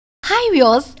Hi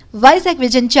viewers, Vizag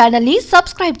vision channel ని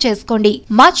subscribe చేసుకోండి.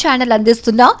 మా ఛానల్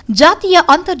అందిస్తున్న జాతీయ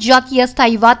అంతర్జాతీయ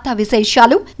స్థాయి వార్తా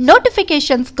విశేషాలు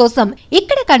నోటిఫికేషన్స్ కోసం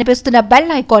ఇక్కడ కనిపిస్తున్న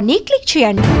బెల్ ఐకాన్ ని క్లిక్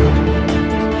చేయండి.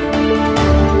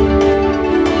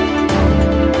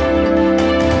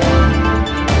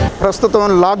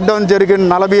 ప్రస్తుతం లాక్డౌన్ జరిగిన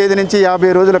 45 నుంచి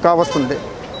 50 రోజులు కావస్తుంది.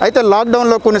 అయితే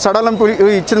లాక్డౌన్లో కొన్ని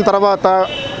సడలింపులు ఇచ్చిన తర్వాత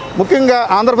ముఖ్యంగా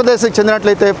ఆంధ్రప్రదేశ్కి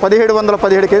చెందినట్లయితే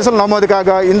 1717 కేసులు నమోదు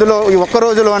కాగా ఇందులో ఈ ఒక్క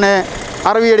రోజులోనే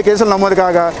 67 కేసులు నమోదు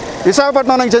కాగా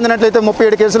విశాఖపట్నానికి చెందినట్లయితే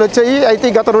 37 కేసులు వచ్చాయి.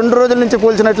 అయితే గత 2 రోజుల నుంచి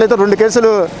పోల్చినట్లయితే 2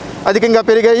 కేసులు అధికంగా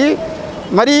పెరిగాయి.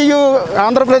 మరియు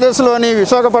ఆంధ్రప్రదేశ్లోని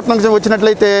విశాఖపట్నంకి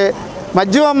వచ్చినట్లయితే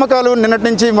మద్యం అమ్మకాలు నిన్నటి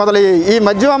నుంచి మొదలయ్యాయి. ఈ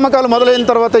మద్యం అమ్మకాలు మొదలైన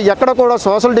తర్వాత ఎక్కడ కూడా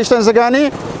సోషల్ డిస్టెన్స్ కానీ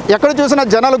ఎక్కడ చూసినా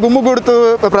జనాలు గుమ్ముగూడుతూ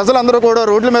ప్రజలందరూ కూడా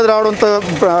రోడ్ల మీద రావడంతో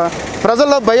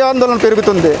ప్రజల్లో భయాందోళన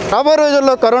పెరుగుతుంది. రాబోయే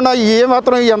రోజుల్లో కరోనా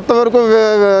ఏమాత్రం ఎంతవరకు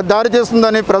దారి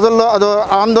చేస్తుందని ప్రజల్లో అదో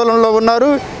ఆందోళనలో ఉన్నారు.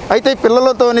 అయితే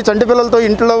పిల్లలతోని చంటి పిల్లలతో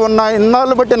ఇంట్లో ఉన్న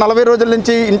ఇన్నాళ్ళు బట్టి 40 రోజుల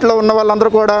నుంచి ఇంట్లో ఉన్న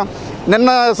వాళ్ళందరూ కూడా నిన్న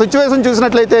సిచ్యువేషన్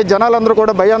చూసినట్లయితే జనాలందరూ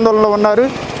కూడా భయాందోళనలో ఉన్నారు.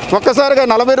 ఒక్కసారిగా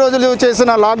 40 రోజులు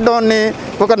చేసిన లాక్డౌన్ని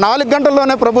ఒక 4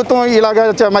 గంటల్లోనే ప్రభుత్వం ఇలాగ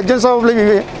మద్యం షాపులు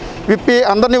విప్పి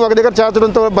అందరినీ ఒక దగ్గర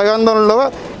చేర్చడంతో భయాందోళనలో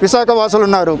విశాఖ వాసులు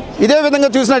ఉన్నారు. ఇదే విధంగా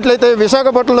చూసినట్లయితే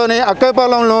విశాఖపట్నంలోని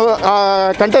అక్కైపాలెంలో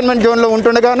కంటైన్మెంట్ జోన్లో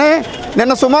ఉంటుండగానే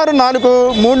నిన్న సుమారు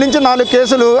 3 నుంచి 4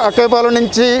 కేసులు అక్కైపాలెం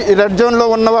నుంచి రెడ్ జోన్లో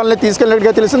ఉన్న వాళ్ళని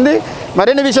తీసుకెళ్ళినట్టుగా తెలిసింది.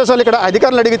 మరిన్ని విశేషాలు ఇక్కడ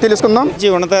అధికారులు అడిగి తెలుసుకుందాం.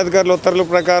 ఉన్నతాధికారుల ఉత్తర్వుల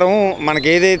ప్రకారం మనకి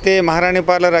ఏదైతే మహారాణి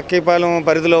పార్లర్ అక్కైపాలెం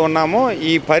పరిధిలో ఉన్నామో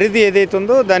ఈ పరిధి ఏదైతే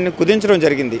ఉందో దాన్ని కుదించడం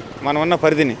జరిగింది. మనం ఉన్న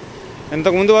పరిధిని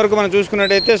ఇంతకుముందు వరకు మనం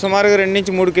చూసుకున్నట్టయితే సుమారుగా 2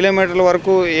 నుంచి 3 కిలోమీటర్ల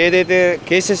వరకు ఏదైతే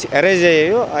కేసెస్ అరైజ్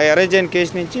అయ్యాయో ఆ అరైజ్ అయిన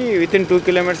కేసు నుంచి వితిన్ 2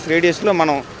 కిలోమీటర్స్ రేడియస్లో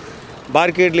మనం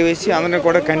బార్కేడ్లు వేసి అందరినీ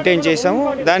కూడా కంటైన్ చేసాము.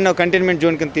 దాన్ని ఒక కంటైన్మెంట్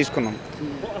జోన్ కింద తీసుకున్నాం.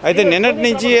 అయితే నిన్నటి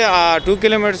నుంచి ఆ 2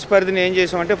 కిలోమీటర్స్ పరిధిని ఏం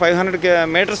చేసామంటే 500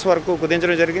 మీటర్స్ వరకు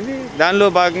కుదించడం జరిగింది. దానిలో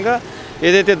భాగంగా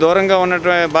ఏదైతే దూరంగా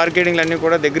ఉన్నటువంటి బార్కేడింగ్లు అన్నీ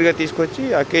కూడా దగ్గరగా తీసుకొచ్చి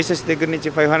ఆ కేసెస్ దగ్గర నుంచి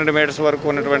 500 మీటర్స్ వరకు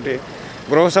ఉన్నటువంటి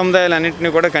గృహ సముదాయాలన్నింటినీ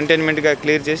కూడా కంటైన్మెంట్గా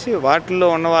క్లియర్ చేసి వాటిల్లో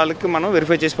ఉన్న వాళ్ళకి మనం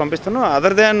వెరిఫై చేసి పంపిస్తున్నాం.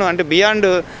 అదర్ దాన్ అంటే బియాండ్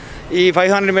ఈ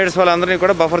 500 మీటర్స్ వాళ్ళందరినీ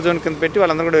కూడా బఫర్ జోన్ కింద పెట్టి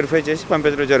వాళ్ళందరూ కూడా వెరిఫై చేసి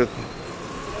పంపించడం జరుగుతుంది.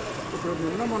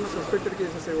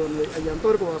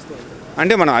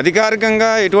 అంటే మనం అధికారికంగా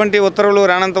ఎటువంటి ఉత్తర్వులు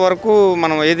రానంత వరకు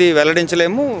మనం ఏది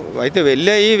వెల్లడించలేము. అయితే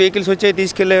వెళ్ళాయి వెహికల్స్ వచ్చాయి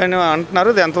తీసుకెళ్ళాయని అంటున్నారు.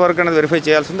 అది ఎంతవరకు అనేది వెరిఫై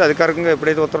చేయాల్సింది. అధికారికంగా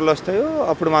ఎప్పుడైతే ఉత్తర్వులు వస్తాయో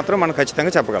అప్పుడు మాత్రం మనం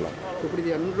ఖచ్చితంగా చెప్పగలం. ఇప్పుడు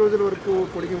ఇది ఎన్ని రోజుల వరకు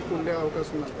పొడిగింపు ఉండే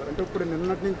అవకాశం ఉంది? అంటే ఇప్పుడు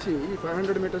నిన్నటి నుంచి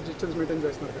 500 మీటర్స్ డిస్టెన్స్ మెయింటైన్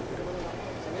చేస్తున్నారు.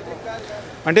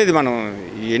 అంటే ఇది మనం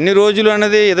ఎన్ని రోజులు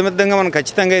అనేది ఇదమిద్దంగా మనం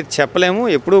ఖచ్చితంగా చెప్పలేము.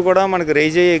 ఎప్పుడూ కూడా మనకు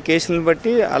రైజ్ అయ్యే కేసులను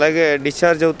బట్టి అలాగే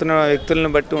డిశ్చార్జ్ అవుతున్న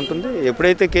వ్యక్తులను బట్టి ఉంటుంది.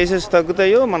 ఎప్పుడైతే కేసెస్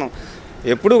తగ్గుతాయో మనం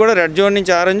ఎప్పుడు కూడా రెడ్ జోన్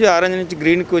నుంచి ఆరెంజ్ నుంచి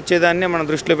గ్రీన్కి వచ్చేదాన్ని మనం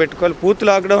దృష్టిలో పెట్టుకోవాలి. పూర్తి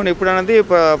లాక్డౌన్ ఎప్పుడు అనేది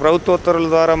ప్రభుత్వ ఉత్తర్వుల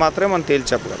ద్వారా మాత్రమే మనం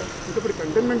తేల్చి చెప్పగలం. ఇప్పుడు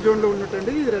కంటైన్మెంట్ జోన్లో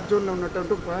ఉన్నట్టండి రెడ్ జోన్లో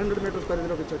ఉన్నట్టు 500 మీటర్స్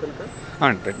పరిధిలోకి వచ్చాక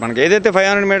అంటే మనకి ఏదైతే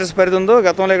 500 మీటర్స్ పరిధి ఉందో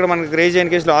గతంలో ఇక్కడ మనకి రేజ్ అయిన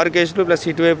కేసులు 6 కేసులు ప్లస్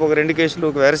ఇటువైపు ఒక 2 కేసులు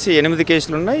ఒక వెరసి 8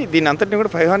 కేసులు ఉన్నాయి. దీని అంతటిని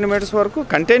కూడా 500 మీటర్స్ వరకు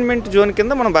కంటైన్మెంట్ జోన్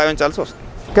కింద మనం భావించాల్సి వస్తుంది.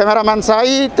 Cameraman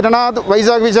Sai Trinath,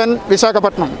 Vizag vision,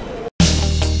 Visakhapatnam.